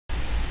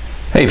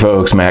Hey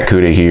folks, Matt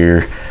Kuda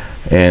here,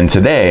 and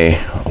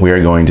today we are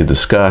going to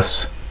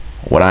discuss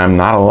what I'm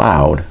not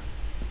allowed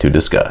to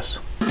discuss.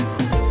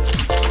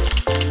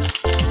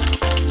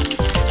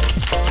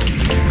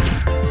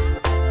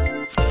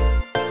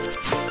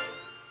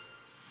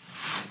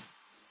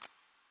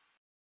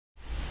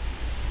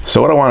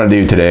 So what I want to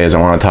do today is I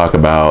want to talk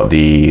about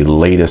the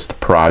latest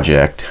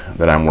project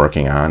that I'm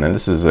working on, and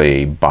this is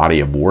a body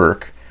of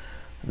work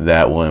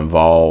that will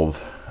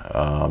involve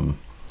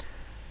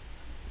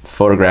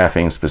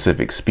photographing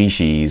specific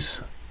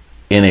species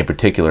in a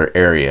particular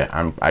area.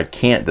 I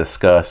can't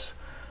discuss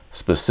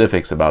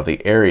specifics about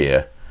the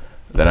area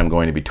that I'm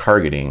going to be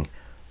targeting,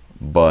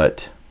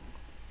 but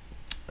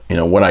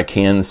what I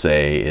can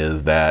say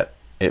is that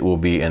it will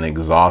be an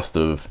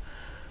exhaustive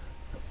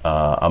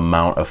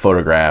amount of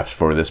photographs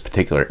for this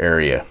particular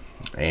area,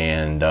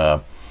 and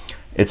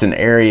it's an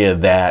area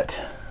that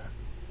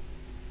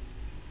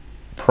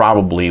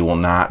probably will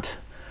not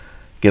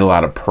get a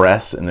lot of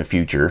press in the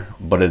future,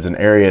 but it's an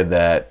area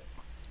that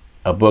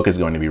a book is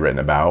going to be written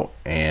about,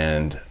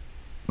 and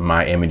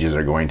my images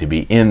are going to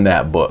be in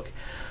that book.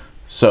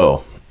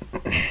 So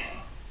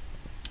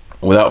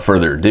without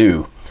further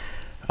ado,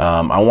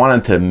 I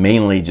wanted to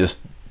mainly just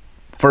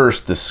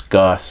first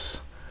discuss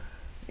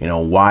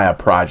why a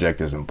project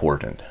is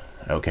important.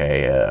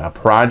 Okay, a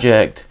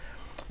project,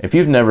 if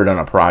you've never done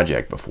a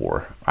project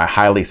before, I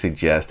highly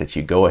suggest that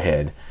you go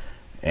ahead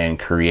and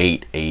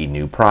create a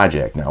new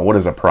project. Now, what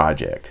is a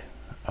project?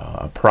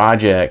 A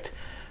project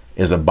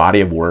is a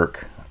body of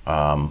work.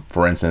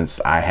 For instance,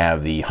 I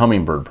have the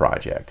Hummingbird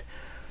project,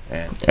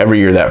 and every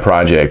year that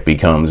project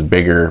becomes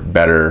bigger,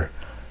 better,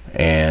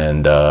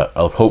 and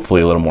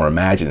hopefully a little more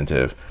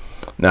imaginative.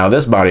 Now,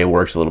 this body of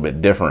work is a little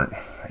bit different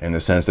in the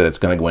sense that it's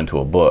going to go into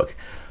a book.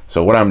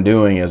 So what I'm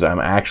doing is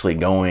I'm actually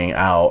going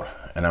out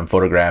and I'm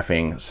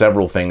photographing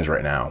several things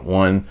right now.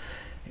 One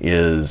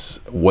is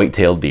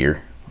white-tailed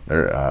deer.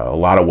 There are a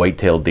lot of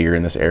white-tailed deer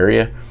in this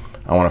area.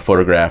 I want to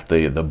photograph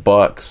the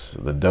bucks,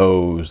 the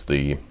does,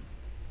 the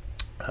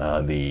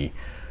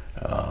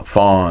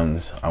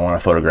fawns. I want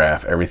to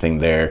photograph everything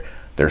there.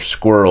 There's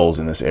squirrels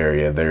in this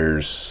area.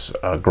 There's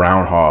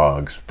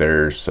groundhogs.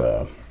 There's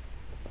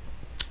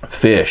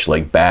fish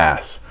like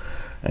bass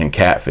and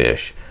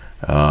catfish.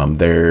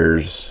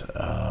 There's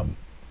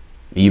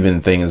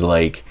even things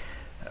like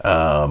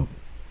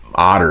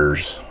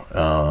otters,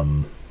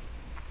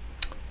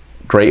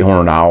 great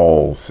horned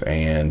owls,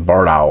 and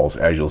barred owls,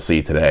 as you'll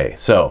see today.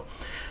 So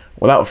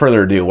without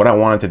further ado, what I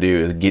wanted to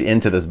do is get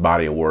into this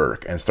body of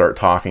work and start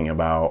talking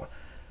about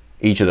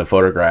each of the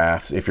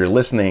photographs. If you're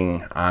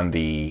listening on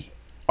the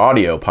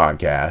audio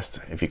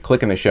podcast, if you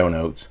click in the show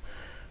notes,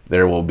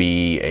 there will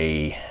be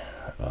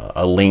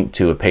a link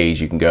to a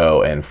page you can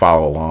go and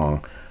follow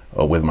along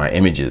with my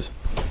images.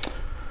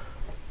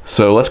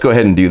 So let's go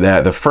ahead and do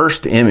that. The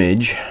first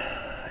image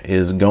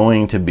is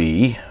going to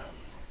be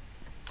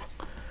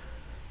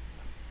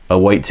a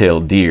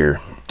white-tailed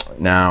deer.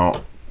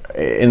 Now,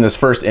 in this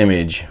first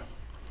image,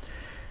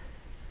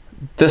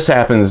 this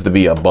happens to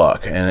be a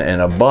buck,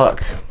 and a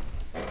buck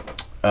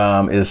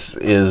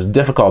is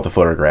difficult to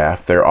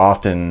photograph. They're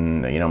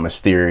often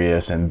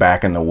mysterious and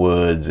back in the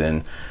woods,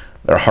 and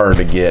they're hard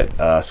to get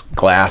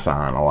glass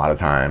on a lot of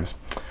times.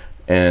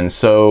 And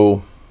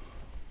so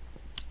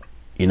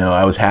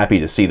I was happy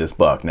to see this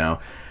buck. Now,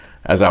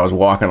 as I was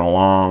walking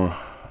along,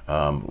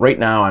 right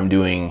now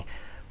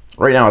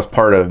as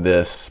part of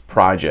this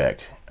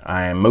project,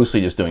 I am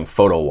mostly just doing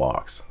photo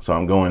walks. So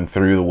I'm going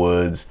through the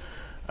woods.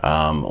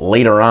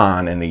 Later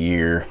on in the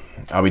year,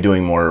 I'll be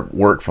doing more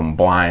work from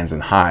blinds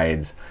and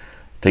hides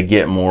to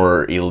get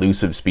more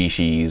elusive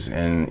species,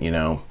 and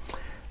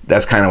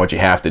that's kind of what you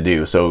have to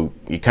do. So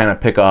you kind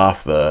of pick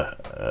off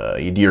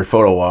you do your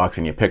photo walks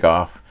and you pick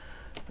off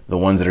the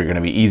ones that are going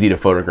to be easy to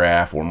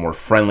photograph or more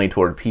friendly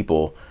toward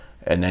people,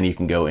 and then you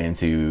can go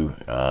into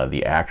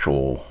the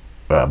actual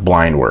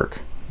blind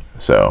work.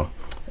 So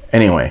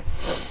anyway,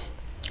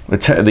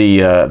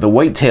 the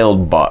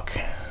white-tailed buck,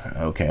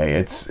 okay,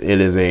 it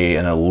is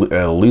an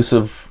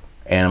elusive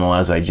animal,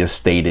 as I just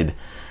stated.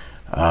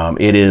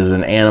 It is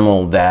an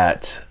animal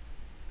that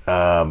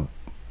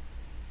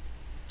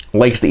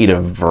likes to eat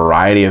a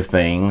variety of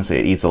things.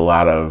 It eats a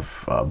lot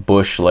of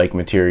bush-like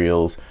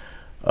materials,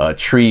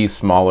 trees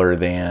smaller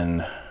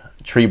than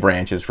tree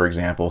branches, for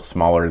example,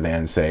 smaller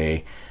than,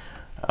 say,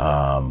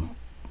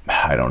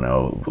 I don't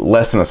know,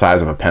 less than the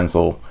size of a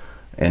pencil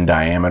in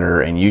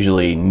diameter, and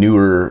usually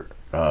newer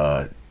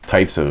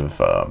types of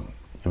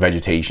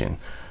vegetation.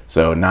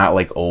 So not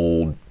like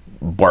old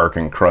bark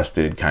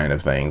encrusted kind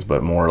of things,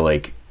 but more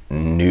like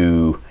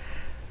new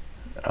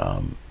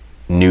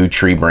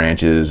tree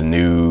branches,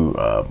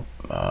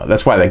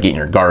 that's why they get in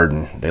your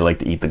garden. They like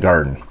to eat the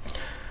garden.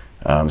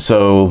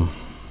 So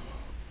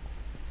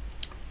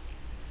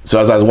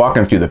as I was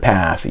walking through the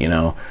path,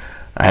 I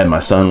had my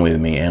son with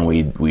me,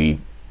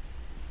 and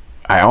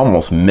I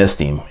almost missed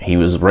him. He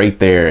was right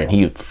there, and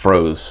he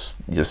froze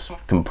just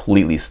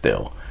completely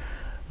still.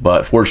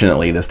 But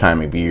fortunately, this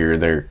time of year,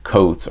 their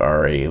coats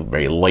are a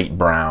very light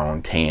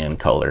brown, tan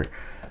color,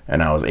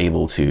 and I was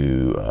able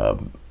to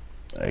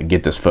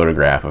get this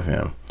photograph of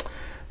him.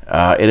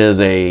 It is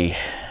a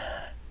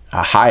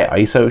high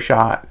ISO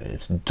shot.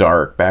 It's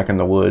dark back in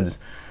the woods.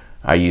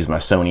 I use my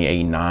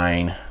Sony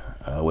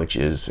A9, which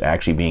is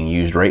actually being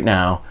used right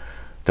now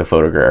to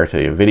photograph,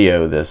 to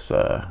video this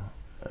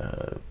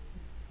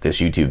this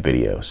YouTube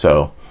video.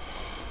 So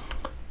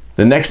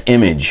the next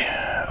image,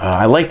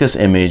 I like this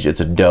image.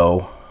 It's a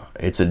doe.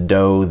 It's a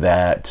doe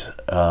that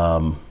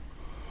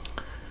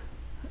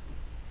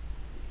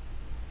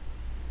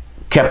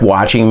kept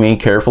watching me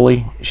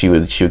carefully. She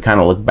would kind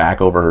of look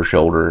back over her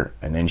shoulder,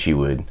 and then she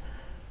would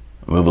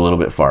move a little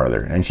bit farther,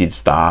 and she'd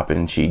stop,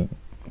 and she'd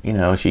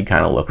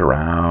kind of look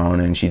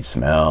around, and she'd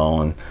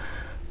smell, and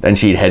then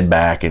she'd head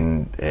back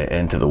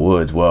into the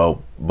woods.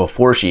 Well,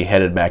 before she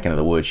headed back into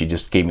the woods, she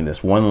just gave me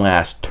this one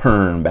last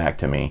turn back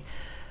to me,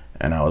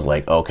 and I was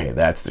like, okay,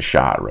 that's the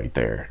shot right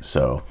there.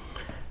 So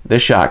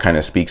this shot kind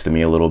of speaks to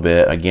me a little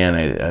bit. Again,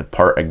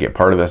 I get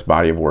part of this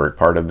body of work,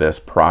 part of this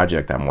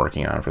project I'm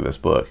working on for this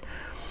book.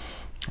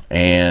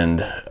 And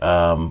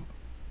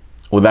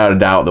without a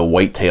doubt, the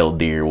white-tailed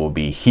deer will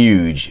be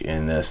huge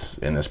in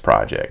this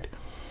project.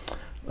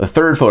 The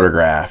third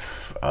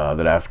photograph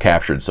that I've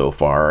captured so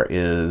far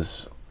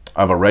is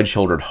of a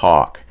red-shouldered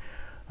hawk.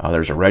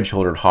 There's a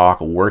red-shouldered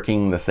hawk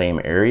working the same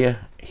area.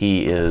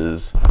 He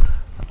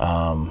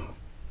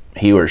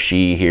or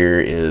she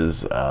here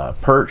is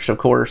perched, of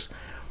course.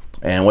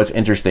 And what's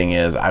interesting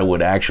is I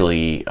would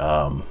actually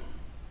kind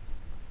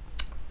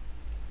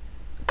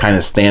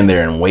of stand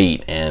there and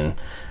wait, and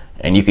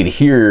you could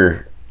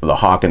hear the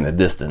hawk in the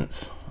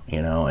distance,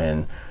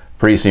 and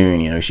pretty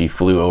soon, she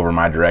flew over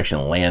my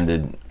direction,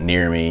 landed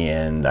near me,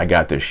 and I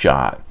got this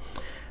shot.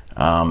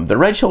 The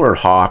red-shouldered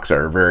hawks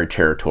are very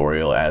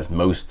territorial, as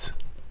most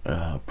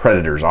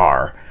predators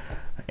are,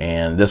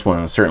 and this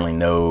one is certainly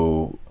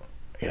no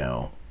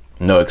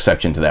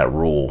exception to that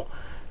rule.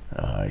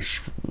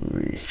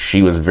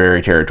 She was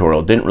very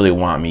territorial, didn't really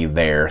want me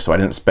there, so I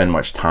didn't spend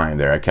much time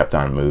there. I kept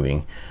on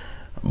moving.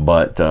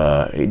 But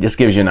it just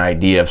gives you an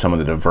idea of some of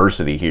the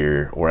diversity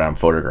here where I'm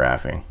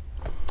photographing.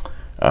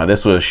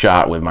 This was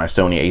shot with my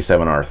Sony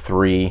a7R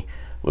III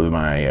with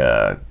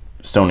my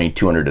Sony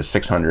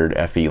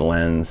 200-600 FE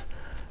lens,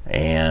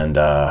 and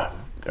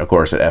of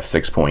course at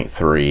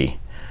f6.3.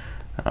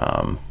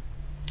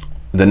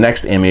 The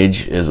next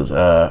image is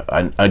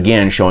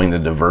again showing the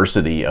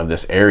diversity of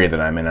this area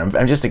that I'm in.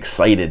 I'm just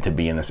excited to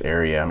be in this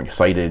area. I'm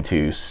excited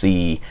to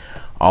see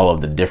all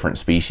of the different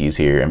species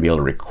here and be able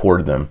to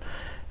record them.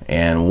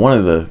 And one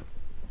of the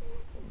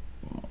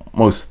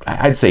most,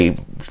 I'd say,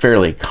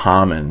 fairly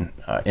common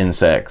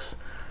insects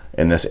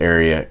in this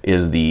area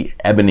is the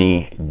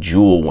ebony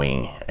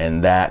jewelwing,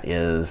 and that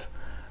is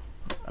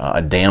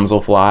a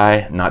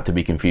damselfly, not to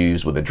be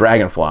confused with a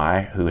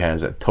dragonfly, who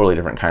has a totally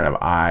different kind of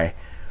eye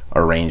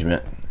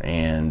arrangement.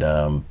 And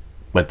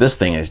but this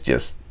thing is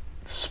just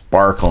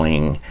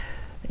sparkling,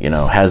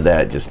 has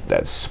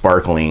that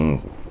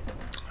sparkling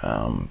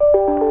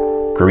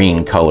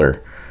green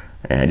color,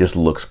 and it just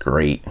looks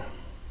great.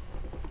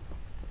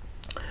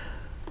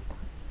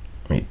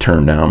 Let me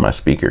turn down my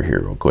speaker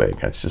here real quick.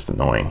 That's just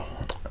annoying.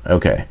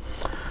 Okay,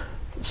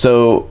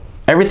 so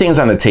everything's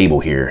on the table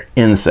here: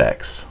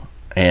 insects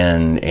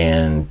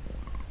and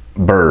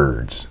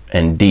birds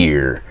and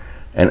deer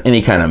and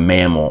any kind of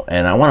mammal.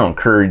 And I want to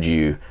encourage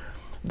you,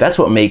 that's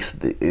what makes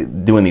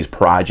doing these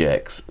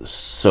projects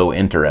so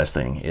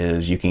interesting,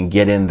 is you can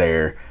get in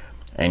there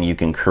and you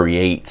can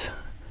create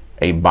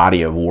a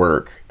body of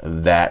work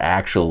that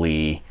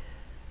actually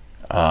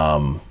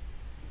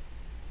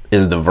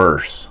is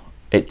diverse.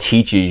 It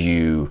teaches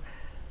you,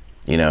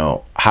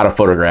 how to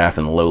photograph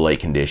in low light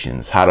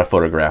conditions, how to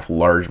photograph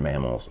large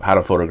mammals, how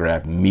to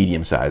photograph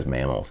medium-sized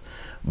mammals,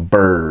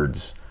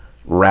 birds,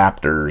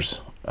 raptors,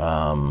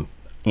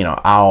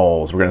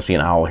 owls. We're going to see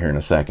an owl here in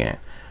a second.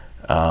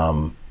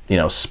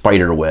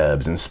 Spider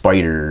webs and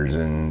spiders,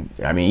 and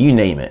I mean, you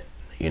name it.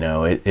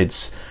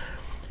 It's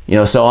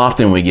so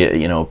often we get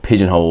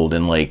pigeonholed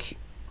in like,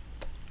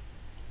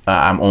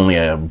 I'm only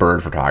a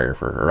bird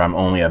photographer, or I'm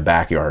only a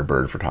backyard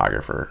bird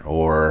photographer,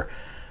 or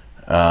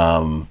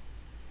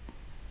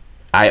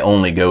I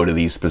only go to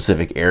these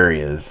specific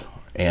areas.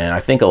 And I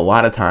think a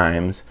lot of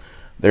times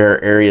there are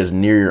areas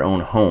near your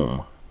own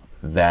home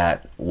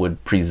that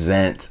would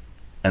present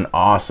an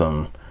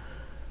awesome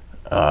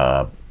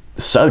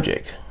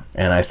subject.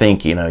 And I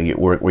think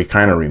we're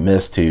kind of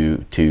remiss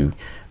to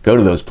go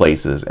to those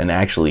places and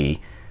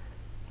actually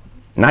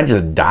not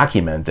just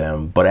document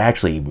them, but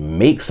actually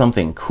make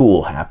something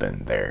cool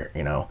happen there.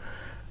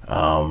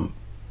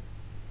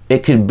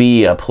 It could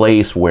be a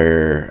place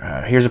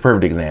where, here's a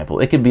perfect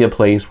example. It could be a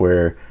place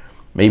where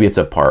maybe it's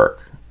a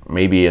park,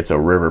 maybe it's a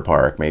river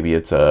park, maybe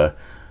it's a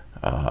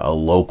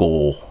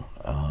local,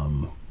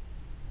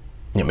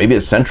 maybe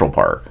it's Central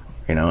Park,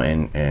 and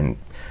I'm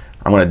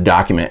going to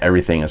document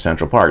everything in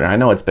Central Park. And I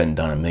know it's been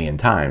done a million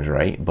times,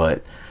 right?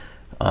 But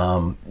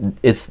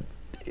it's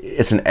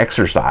an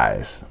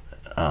exercise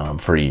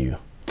for you.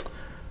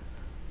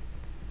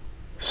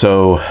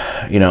 So,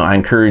 I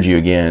encourage you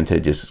again to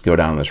just go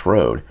down this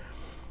road.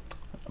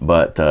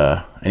 But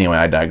anyway,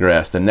 I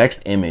digress. The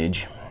next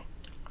image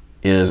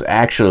is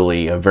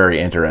actually a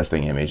very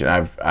interesting image, and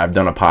I've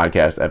done a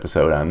podcast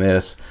episode on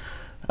this.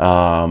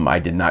 I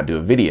did not do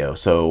a video,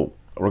 so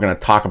we're going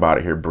to talk about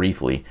it here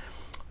briefly.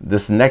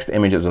 This next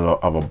image is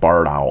of a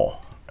barred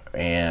owl,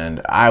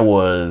 and I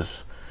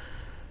was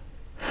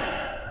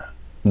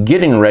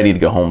getting ready to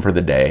go home for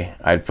the day.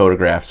 I'd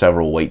photographed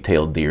several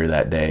white-tailed deer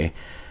that day,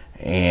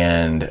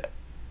 and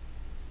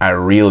I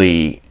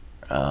really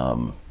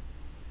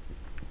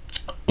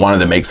wanted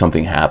to make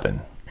something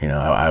happen. You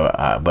know,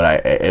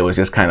 it was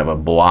just kind of a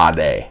blah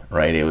day,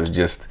 right? It was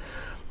just,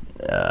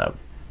 I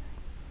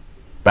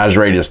was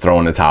ready to just throw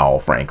in the towel,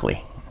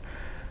 frankly.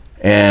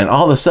 And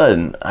all of a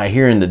sudden, I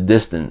hear in the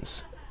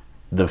distance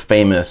the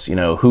famous, you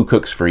know, "Who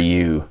cooks for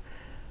you"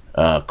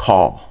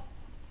 call.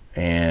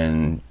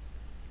 And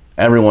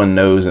everyone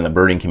knows in the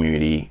birding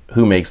community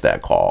who makes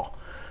that call.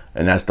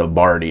 And that's the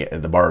barred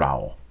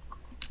owl.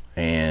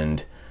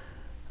 And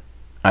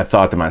I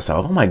thought to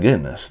myself, oh my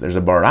goodness, there's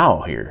a barred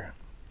owl here.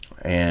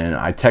 And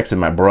I texted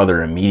my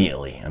brother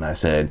immediately, and I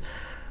said,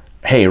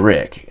 hey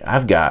Rick,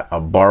 I've got a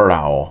barred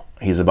owl.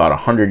 He's about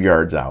 100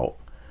 yards out,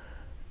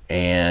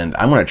 and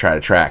I'm going to try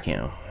to track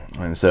him.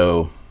 And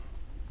so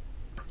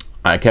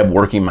I kept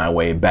working my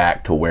way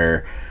back to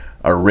where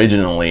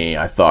originally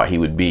I thought he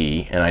would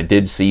be, and I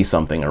did see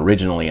something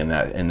originally in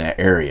that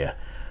area,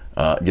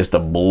 just a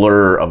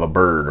blur of a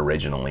bird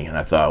originally. And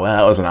I thought, well,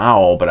 that was an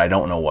owl, but I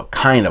don't know what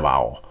kind of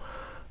owl.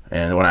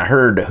 And when I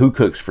heard the "Who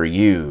cooks for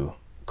you"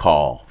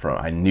 call from,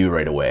 I knew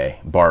right away,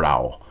 barred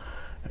owl.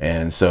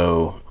 And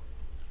so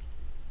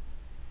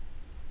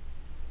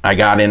I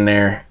got in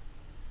there,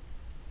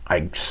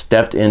 I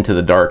stepped into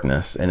the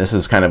darkness, and this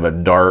is kind of a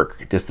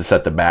dark, just to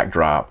set the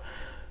backdrop,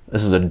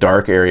 this is a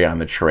dark area on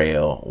the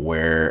trail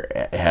where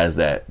it has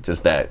that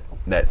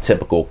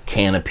typical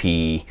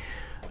canopy,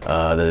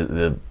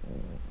 the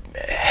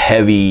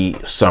heavy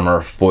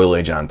summer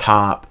foliage on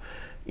top.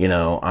 You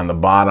know, on the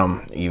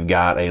bottom you've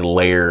got a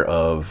layer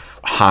of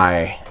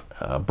high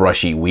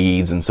brushy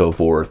weeds and so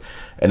forth,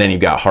 and then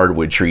you've got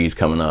hardwood trees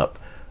coming up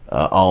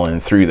all in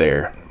through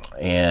there,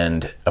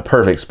 and a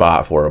perfect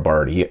spot for a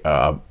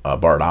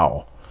barred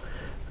owl.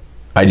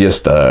 I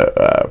just you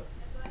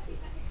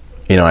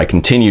know, I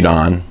continued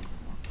on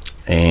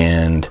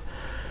and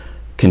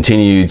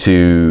continued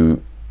to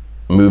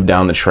move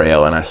down the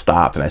trail, and I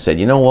stopped and I said,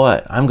 you know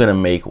what, I'm gonna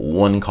make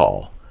one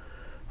call.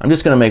 I'm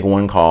just gonna make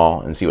one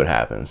call and see what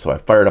happens. So I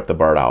fired up the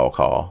barred owl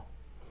call,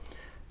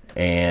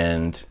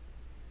 and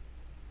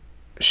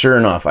sure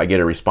enough, I get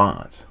a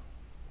response.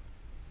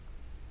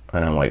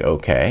 And I'm like,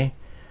 okay.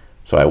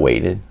 So I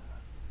waited,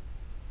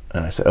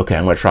 and I said, okay,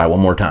 I'm gonna try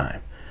one more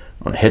time.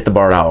 I'm gonna hit the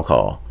barred owl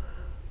call.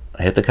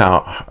 I hit the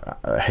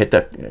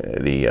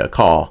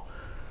call,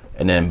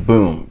 and then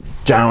boom,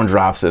 down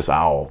drops this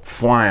owl,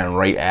 flying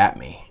right at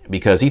me,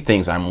 because he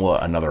thinks I'm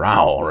what, another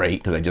owl, right?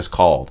 Because I just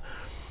called.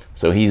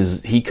 So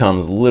he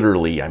comes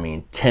literally, I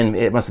mean,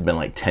 it must have been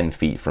like 10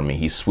 feet from me.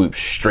 He swoops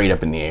straight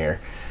up in the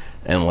air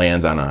and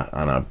lands on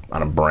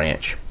a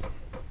branch.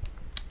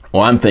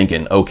 Well, I'm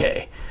thinking,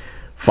 okay,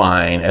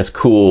 fine, that's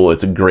cool.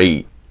 It's a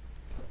great,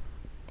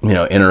 you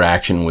know,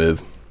 interaction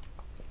with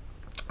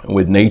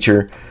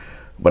nature.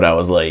 But I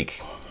was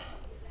like,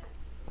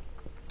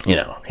 you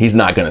know, he's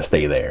not gonna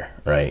stay there,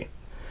 right?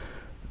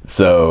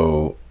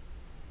 So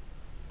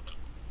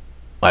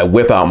I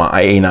whip out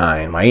my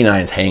A9. My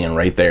A9's hanging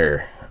right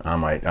there on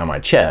my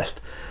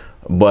chest,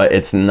 but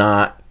it's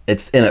not.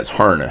 It's in its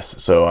harness.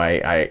 So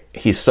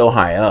he's so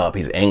high up,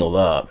 he's angled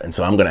up, and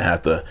so I'm gonna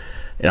have to,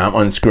 you know, I'm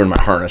unscrewing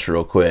my harness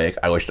real quick.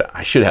 I wish that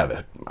I should have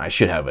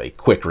a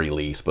quick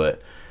release,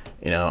 but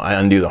you know, I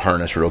undo the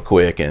harness real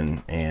quick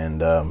and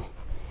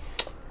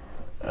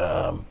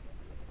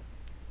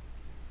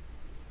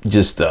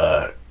just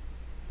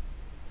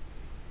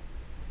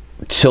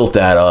tilt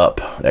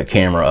that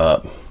camera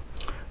up,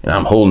 and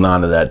I'm holding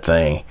on to that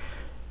thing,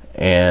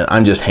 and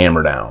I'm just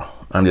hammered down.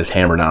 I'm just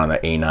hammered down on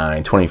that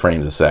A9, 20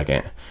 frames a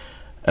second.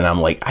 And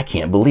I'm like, I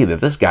can't believe that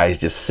this guy's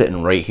just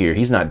sitting right here.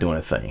 He's not doing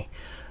a thing.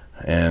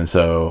 And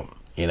so,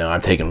 you know,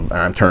 I'm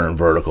turning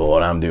vertical,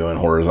 and I'm doing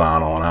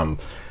horizontal, and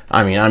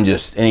I'm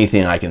just,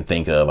 anything I can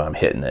think of, I'm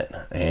hitting it.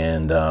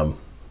 And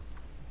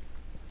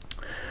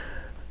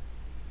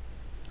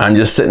I'm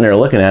just sitting there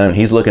looking at him,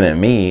 he's looking at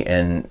me,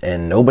 and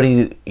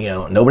nobody, you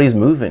know, nobody's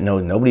moving.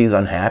 Nobody's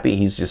unhappy.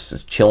 He's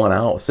just chilling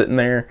out, sitting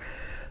there.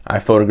 I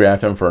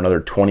photographed him for another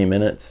 20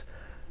 minutes,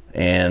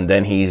 and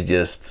then he's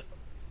just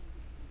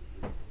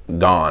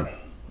gone.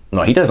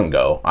 No, he doesn't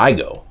go. I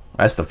go.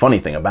 That's the funny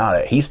thing about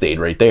it. He stayed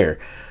right there.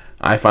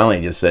 I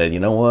finally just said, you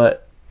know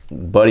what,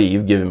 buddy,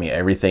 you've given me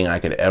everything I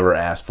could ever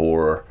ask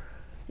for.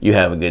 You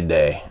have a good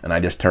day. And I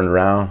just turned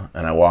around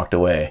and I walked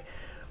away.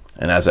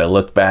 And as I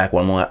looked back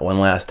one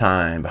last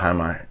time behind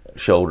my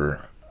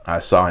shoulder, I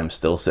saw him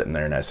still sitting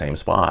there in that same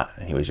spot,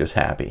 and he was just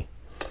happy.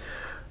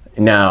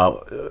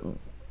 Now,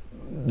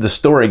 the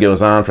story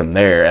goes on from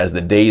there. As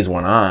the days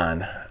went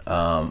on,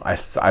 I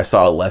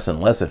saw less and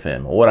less of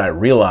him. What I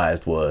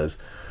realized was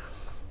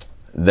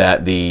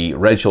that the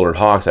red-shouldered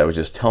hawks I was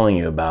just telling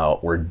you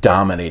about were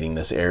dominating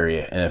this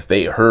area. And if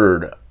they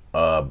heard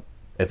a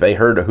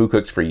Who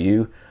Cooks For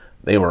You,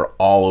 they were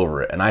all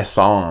over it. And I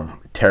saw them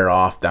tear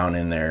off down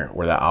in there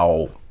where the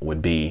owl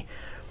would be.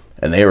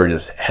 And they were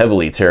just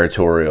heavily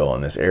territorial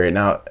in this area.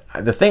 Now,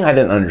 the thing I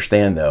didn't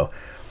understand though,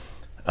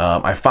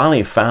 I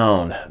finally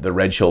found the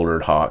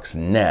red-shouldered hawk's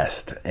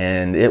nest,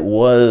 and it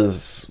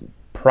was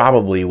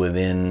probably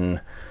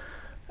within,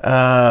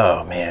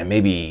 oh man,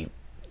 maybe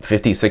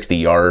 50, 60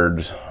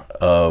 yards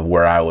of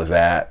where I was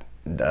at.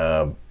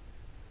 I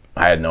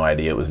had no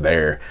idea it was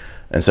there.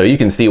 And so you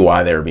can see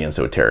why they were being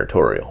so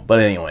territorial. But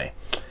anyway,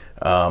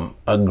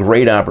 a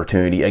great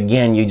opportunity.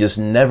 Again, you just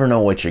never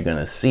know what you're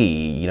gonna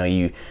see. You know,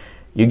 you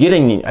get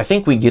in, I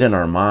think we get in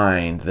our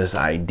mind this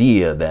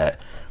idea that,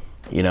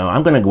 you know,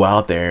 I'm gonna go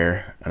out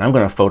there and I'm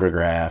gonna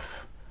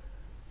photograph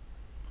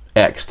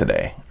X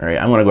today, right?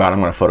 I'm gonna go out,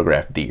 I'm gonna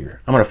photograph deer,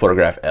 I'm gonna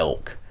photograph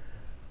elk.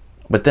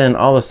 But then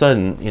all of a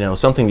sudden, you know,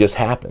 something just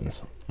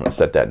happens. I'm gonna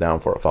set that down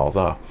before it falls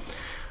off.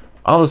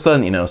 All of a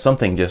sudden, you know,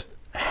 something just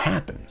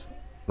happens,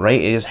 right?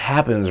 It just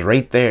happens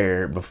right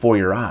there before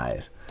your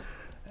eyes.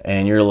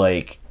 And you're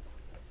like,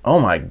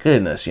 oh my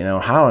goodness, you know,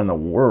 how in the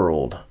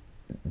world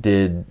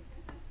did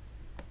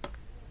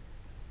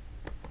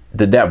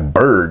that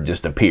bird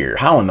just appear?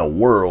 How in the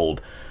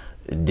world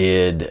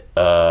did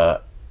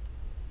that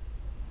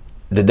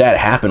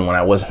happen when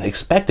I wasn't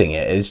expecting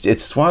it?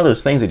 It's one of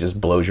those things that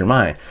just blows your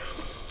mind.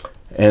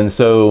 And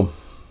so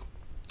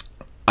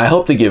I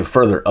hope to give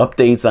further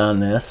updates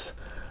on this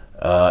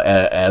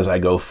as I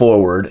go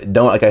forward.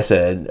 Like I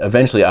said,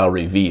 eventually I'll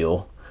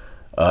reveal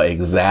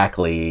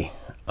exactly,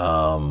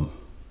 you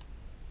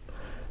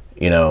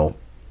know,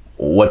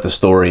 what the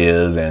story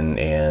is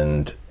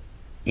and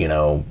you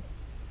know,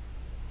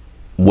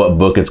 what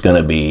book it's going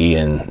to be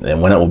and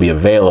when it will be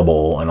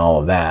available and all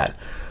of that.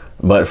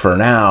 But for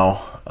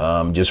now,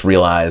 just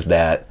realize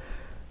that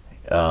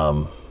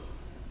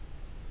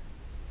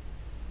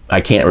I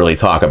can't really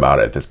talk about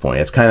it at this point.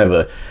 It's kind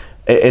of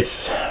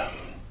it's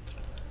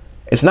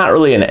not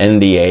really an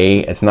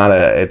NDA. It's not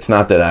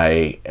that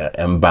I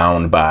am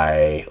bound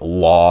by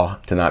law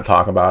to not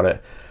talk about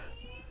it.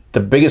 The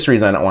biggest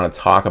reason I don't want to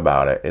talk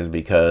about it is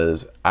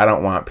because I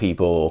don't want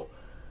people,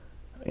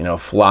 you know,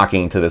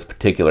 flocking to this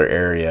particular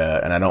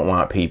area, and I don't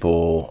want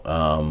people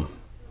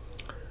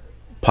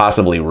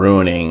possibly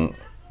ruining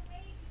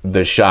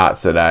the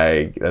shots that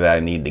I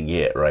need to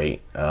get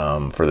right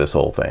for this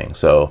whole thing.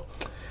 So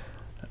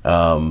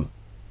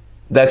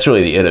that's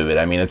really the it of it.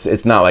 I mean,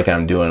 it's not like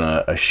I'm doing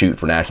a shoot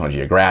for National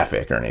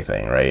Geographic or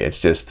anything, right?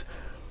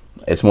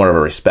 It's more of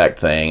a respect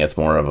thing. It's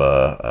more of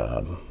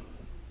a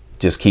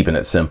just keeping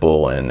it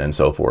simple and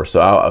so forth. So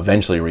I'll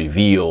eventually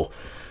reveal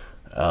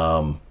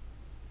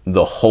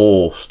the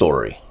whole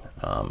story,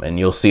 and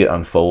you'll see it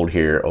unfold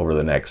here over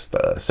the next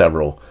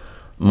several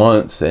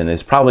months, and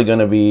it's probably going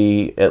to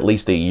be at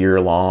least a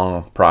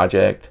year-long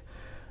project.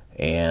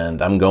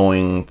 And I'm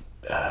going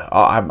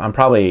I'm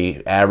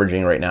probably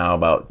averaging right now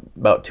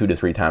about 2 to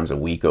 3 times a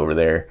week over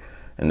there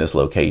in this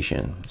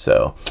location.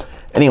 So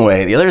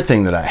anyway, the other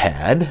thing that I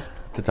had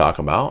to talk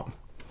about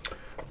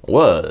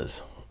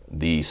was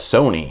the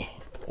Sony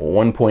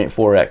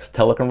 1.4x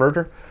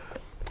teleconverter.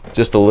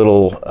 Just a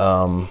little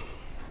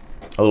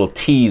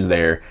tease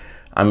there.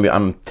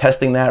 I'm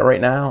testing that right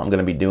now. I'm going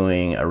to be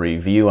doing a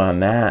review on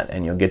that,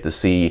 and you'll get to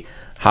see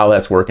how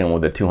that's working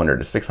with the 200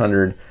 to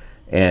 600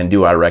 and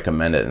do I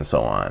recommend it and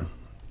so on.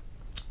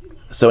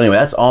 So anyway,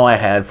 that's all I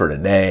had for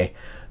today.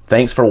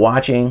 Thanks for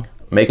watching.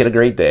 Make it a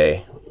great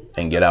day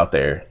and get out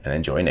there and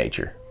enjoy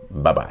nature.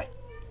 Bye-bye.